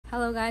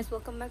Hello guys,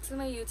 welcome back to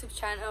my YouTube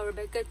channel,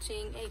 Rebekah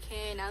Cing,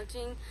 aka now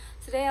Cing.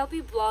 Today I'll be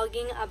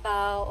vlogging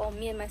about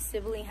me and my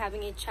sibling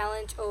having a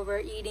challenge over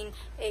eating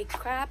a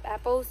crab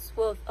apples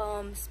with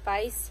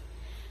spice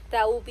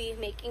that we'll be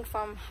making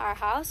from our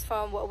house,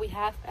 from what we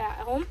have at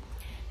home.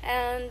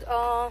 And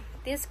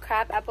this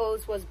crab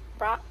apples was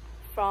brought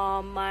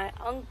from my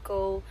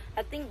uncle.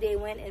 I think they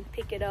went and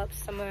picked it up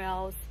somewhere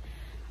else,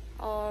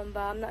 but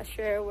I'm not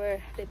sure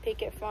where they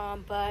pick it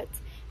from. But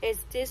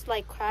it's just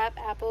like crab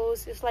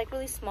apples. It's like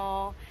really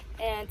small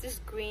and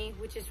just green,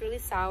 which is really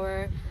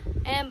sour.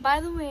 And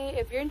by the way,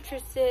 if you're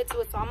interested to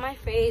what's on my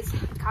face,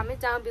 comment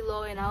down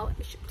below and I'll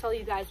tell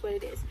you guys what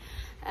it is.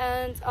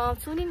 And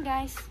tune in,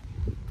 guys.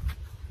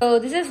 So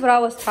this is what I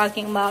was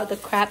talking about, the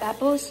crab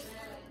apples.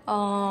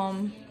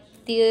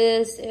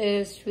 This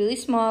is really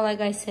small,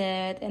 like I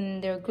said,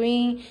 and they're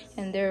green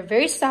and they're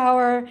very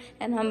sour,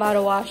 and I'm about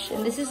to wash.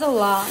 And this is a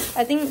lot.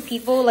 I think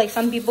people, like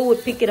some people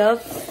would pick it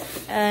up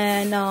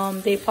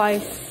and they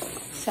probably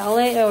sell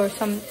it or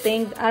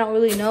something. I don't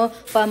really know,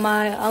 but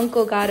my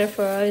uncle got it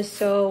for us,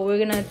 so we're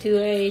gonna do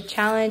a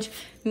challenge,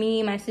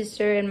 me, my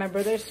sister, and my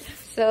brothers.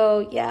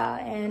 So yeah,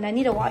 and I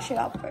need to wash it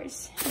up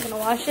first. I'm gonna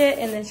wash it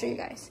and then show you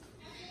guys.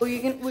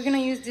 We're gonna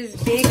use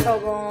this big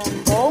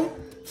bowl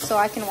so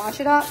I can wash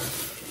it up.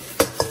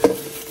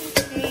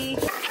 Okay.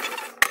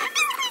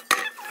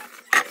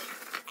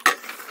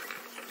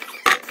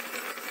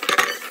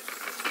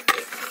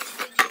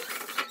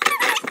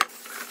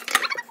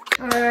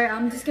 Alright,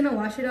 I'm just gonna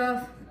wash it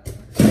off.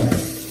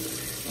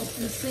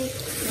 Open the sink.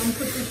 I'm gonna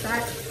put this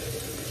back.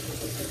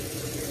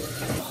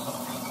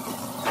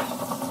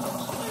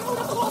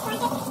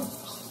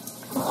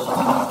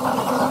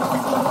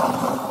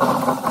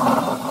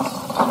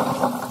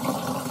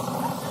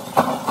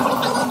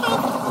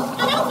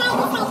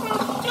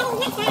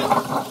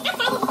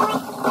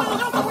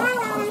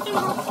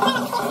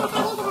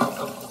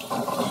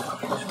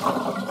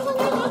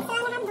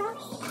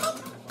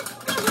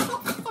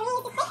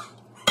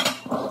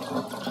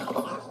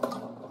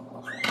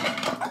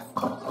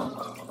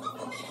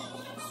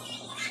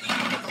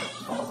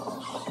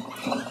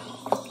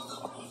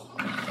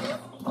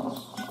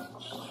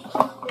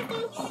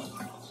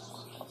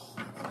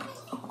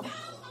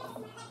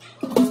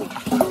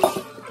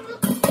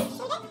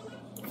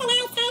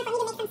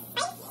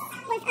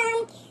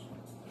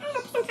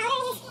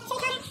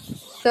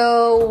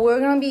 So we're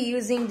gonna be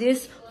using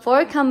this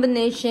 4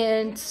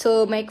 combinations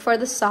to make for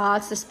the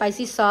sauce, the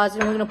spicy sauce,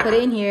 and we're gonna put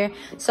it in here.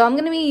 So I'm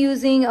gonna be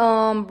using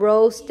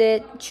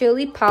roasted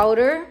chili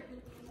powder,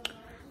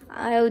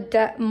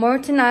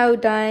 Morton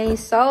iodine,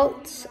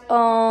 salt,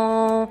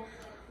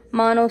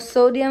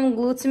 monosodium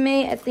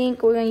glutamate. I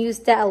think we're gonna use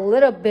that a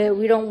little bit.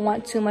 We don't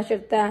want too much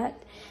of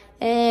that.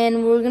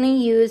 And we're gonna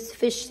use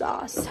fish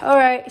sauce. All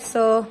right,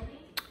 so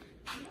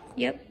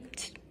yep.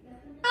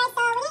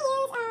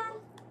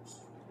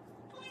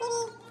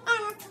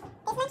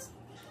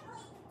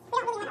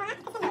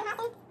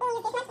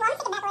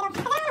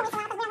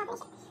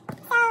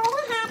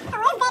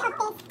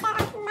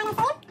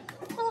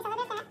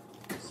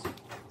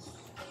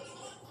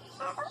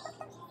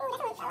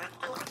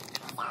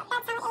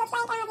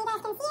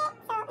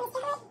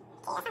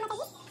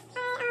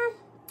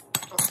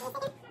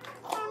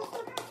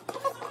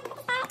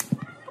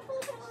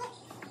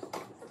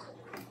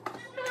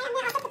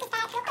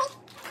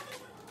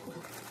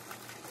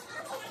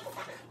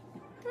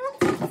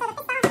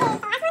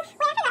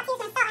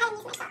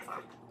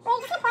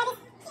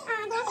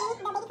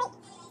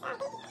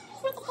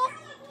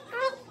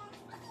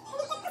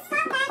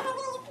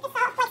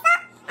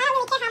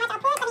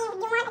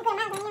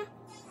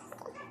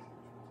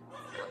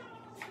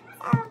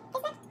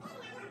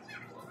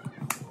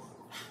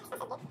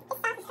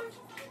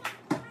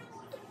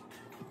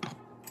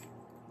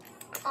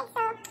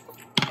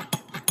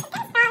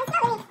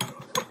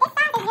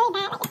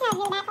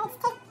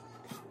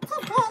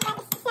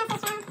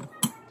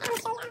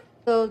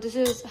 So this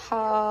is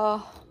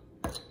how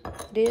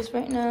it is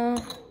right now.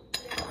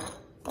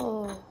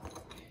 Oh,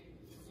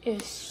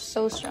 it's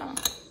so strong.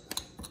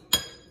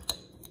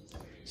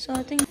 So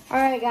I think, all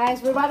right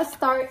guys, we're about to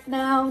start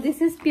now.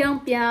 This is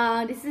Pyong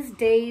Pyong, this is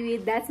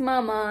David, that's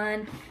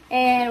Maman,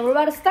 and we're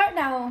about to start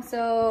now.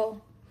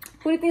 So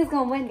who do you think is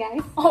gonna win,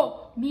 guys?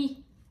 Oh,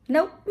 me.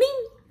 Nope, me.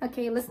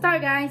 Okay, let's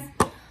start, guys.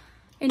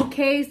 In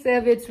case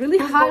if it's really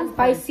hot and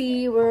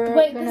spicy, we're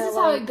wait, gonna, this is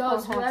how it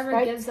goes.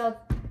 Whoever gives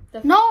up the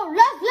no,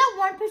 let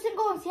one person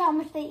go and see how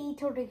much they eat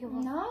till they give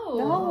up.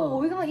 No,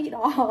 we're gonna eat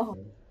all.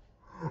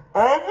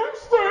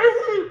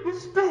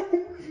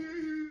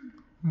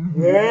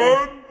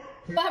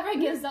 Whoever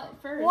gives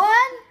up first. 1,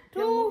 2.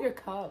 Yo, move your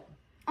cup.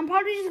 I'm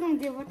probably just gonna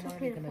give it to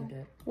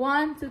people.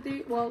 1, 2,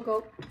 3. Well,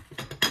 go.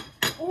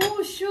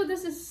 Oh shoot,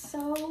 this is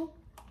so.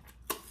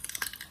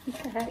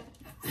 What the heck?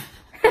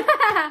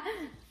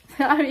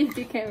 Sorry if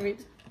you can't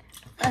reach.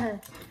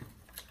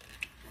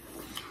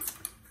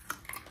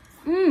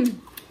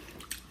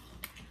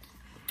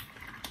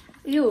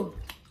 Ew.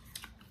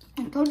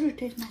 I told you it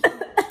tastes nice.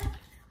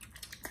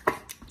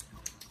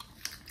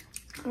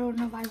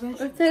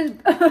 Coronavirus. It tastes,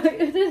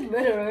 it tastes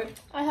bitter, right?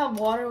 I have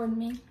water with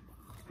me.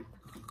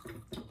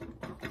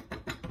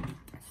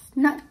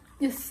 Not,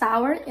 it's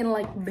sour and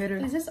like bitter.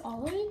 Is this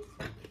all of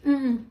it?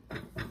 Mm-mm.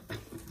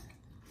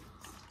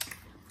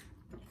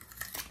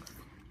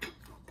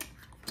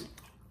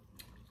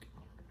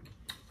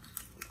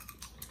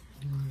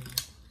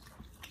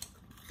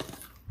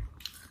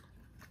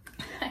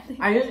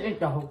 I just ate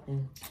the whole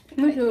thing.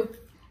 Me too.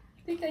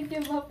 I think I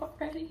give up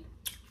already.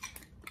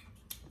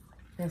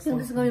 I think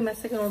this is gonna be my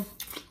second one.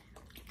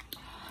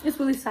 It's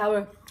really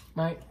sour.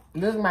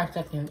 This is my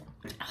second.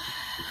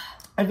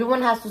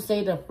 Everyone has to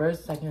say the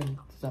first, second,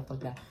 stuff like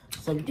that.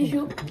 So you Did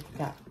you?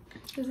 Yeah.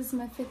 This is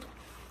my fifth.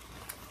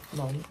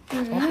 No,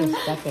 that's the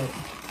second.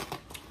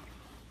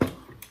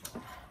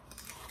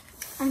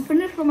 I'm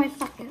finished for my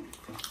second.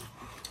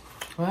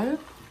 What?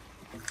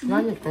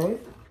 Not your third?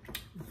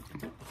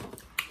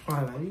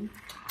 Alright.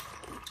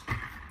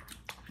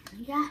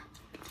 Yeah.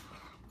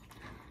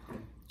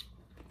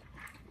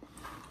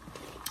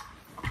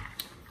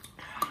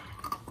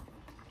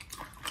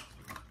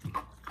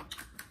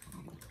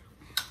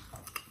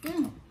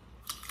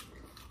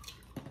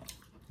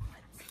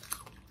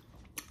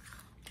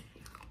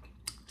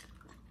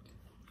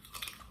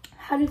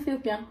 How do you feel,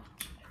 Pian?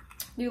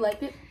 Do you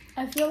like it?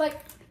 I feel like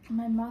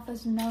my mouth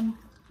is numb.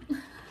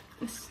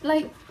 It's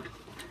like,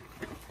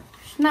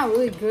 it's not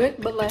really good,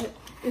 but like,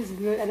 it's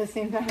good at the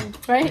same time,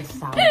 right? It's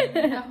sour.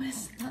 No,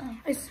 it's not.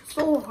 It's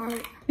so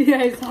hard.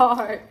 Yeah, it's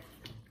hard.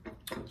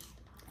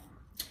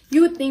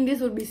 You would think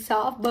this would be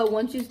soft, but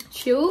once you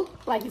chew,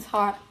 like it's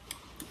hard.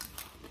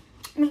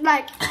 It's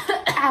like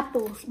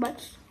apples,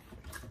 but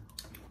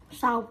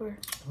sour.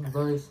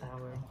 Very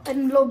sour.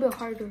 And a little bit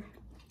harder.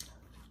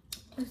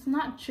 It's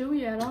not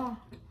chewy at all.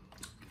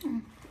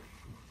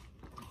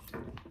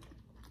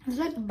 It's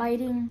like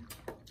biting.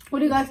 What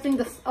do you guys think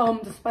the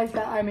spice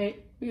that I made?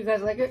 You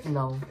guys like it?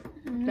 No.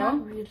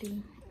 Not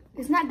really.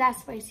 It's not that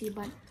spicy,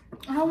 but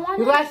I want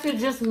You guys should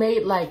just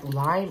made like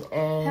lime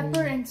and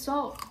pepper and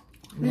salt.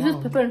 This is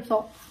pepper and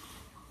salt.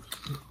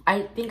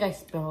 I think I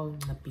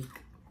spelled the beak.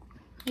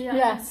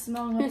 Yeah, it's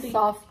smelling It's like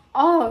soft.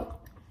 Oh,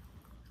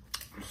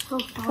 it's so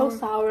sour. so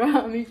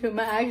sour. Me too.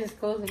 My eyes is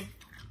closing.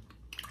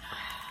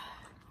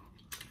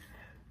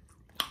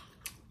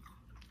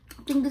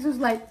 I think this is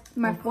like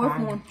my fourth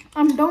fine. one.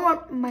 I'm done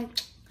with my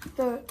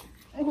third.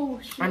 Oh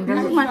shit. I'm This done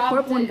is with my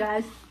fourth one,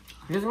 guys.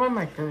 This one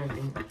my third, I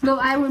think. No,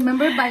 I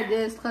remember by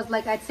this because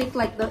like I take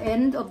like the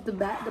end of the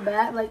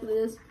bat like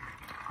this.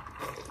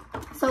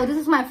 So this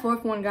is my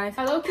fourth one, guys.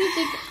 I low-key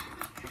think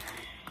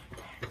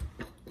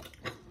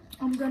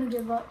I'm gonna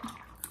give up.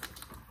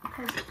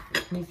 'Cause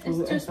Me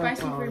too. it's too so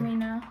spicy sour. for me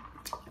now.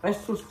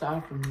 It's too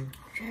sour for me.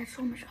 She has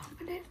so much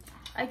confidence.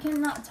 I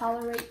cannot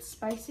tolerate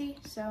spicy,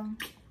 so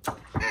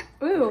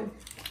Ooh.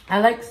 I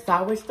like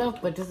sour stuff,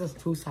 but this is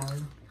too sour.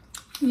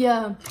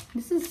 Yeah,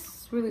 this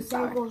is really There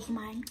sour. goes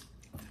mine.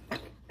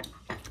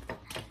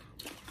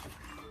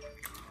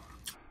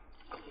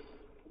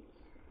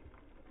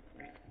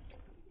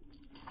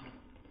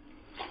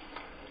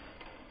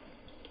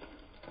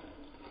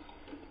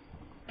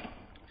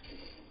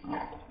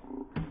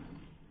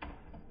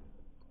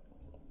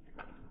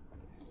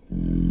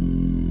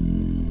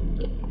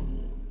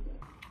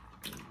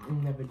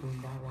 I'm never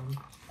doing that one.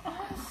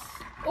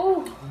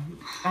 oh,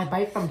 I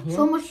bite from here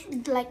So much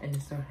like and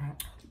it's so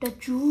hot. the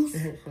juice It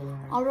hurts so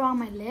hard. all around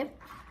my lip.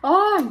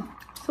 Oh,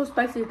 so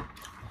spicy.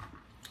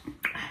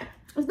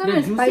 It's not The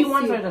even juicy spicy.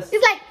 ones are the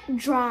It's like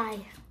dry.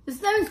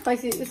 It's not even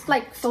spicy. It's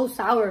like so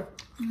sour.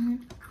 I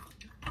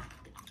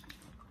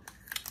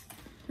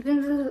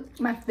think this is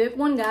my fifth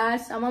one,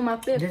 guys. I'm on my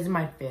fifth. This is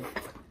my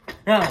fifth.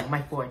 No,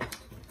 my fourth.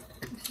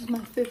 This is my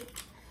fifth.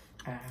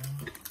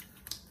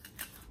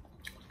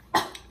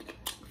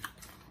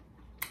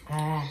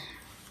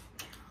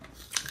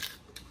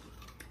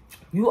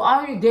 You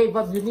already gave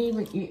up. You didn't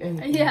even eat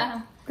anything.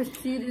 yeah. Because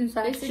she didn't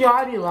say. She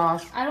already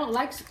lost. I don't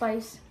like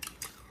spice.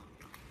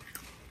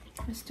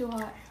 It's too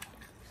hot.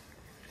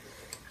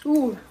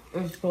 Ooh.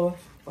 It's so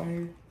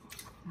spicy.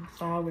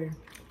 Sour.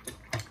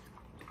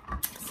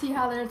 See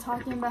how they're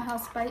talking about how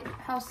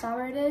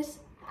sour it is?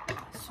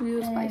 It's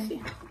really And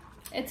spicy.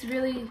 It's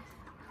really,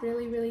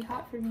 really, really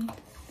hot for me.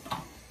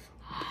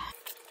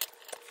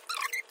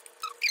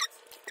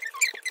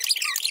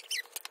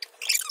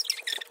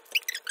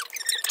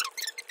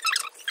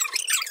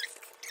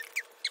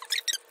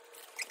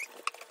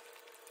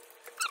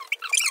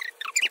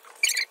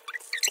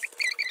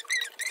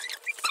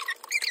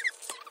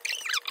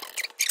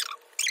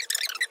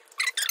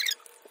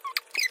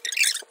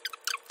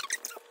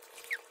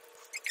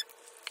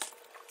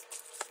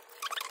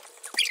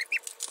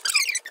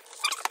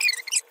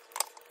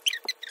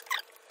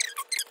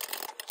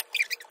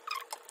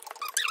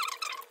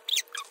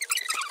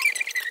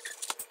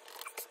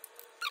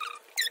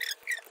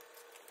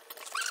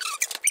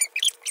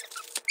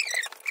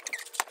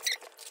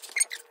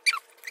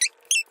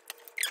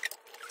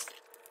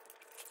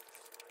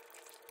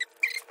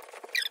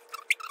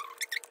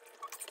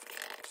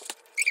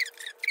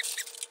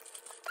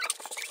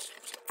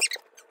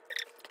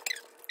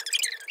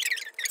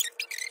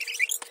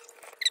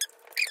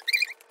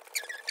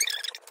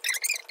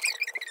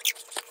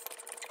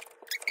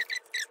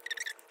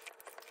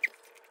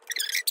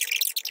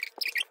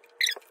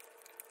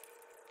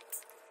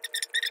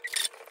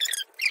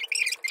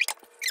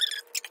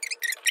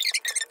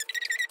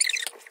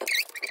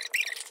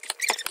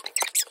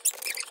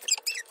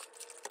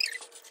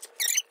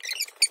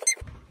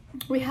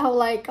 We have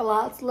like a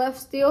lot left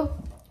still.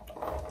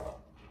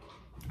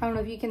 I don't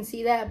know if you can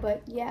see that,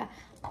 but yeah.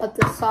 But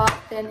the sauce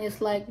then is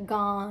like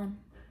gone.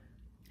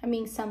 I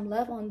mean, some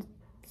left on the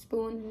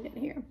spoon in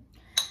here.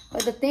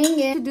 But the thing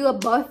is to do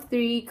above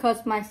 3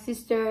 because my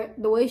sister,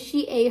 the way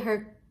she ate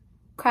her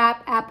crab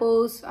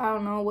apples, I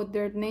don't know what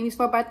their name is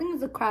for, but I think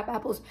it's the crab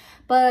apples.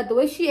 But the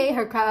way she ate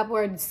her crab apples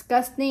were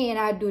disgusting, and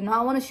I do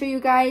not want to show you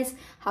guys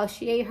how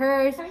she ate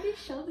hers.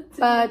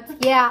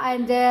 But yeah,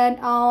 and then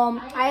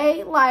I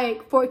ate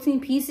like 14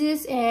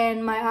 pieces,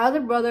 and my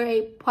other brother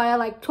ate probably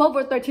like 12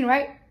 or 13,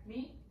 right?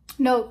 Me?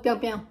 No,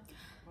 Piang Piang.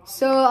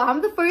 So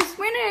I'm the first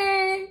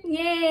winner,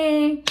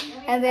 yay!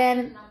 And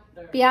then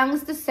Piang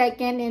is the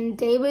second, and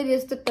David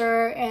is the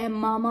third, and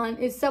Maman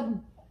is a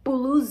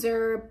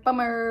loser,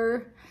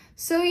 bummer.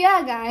 So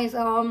yeah, guys,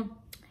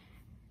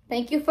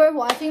 thank you for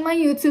watching my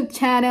YouTube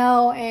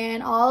channel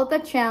and all the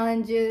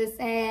challenges,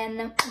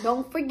 and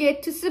don't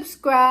forget to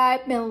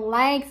subscribe and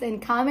likes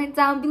and comment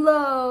down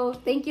below.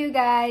 Thank you,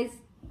 guys.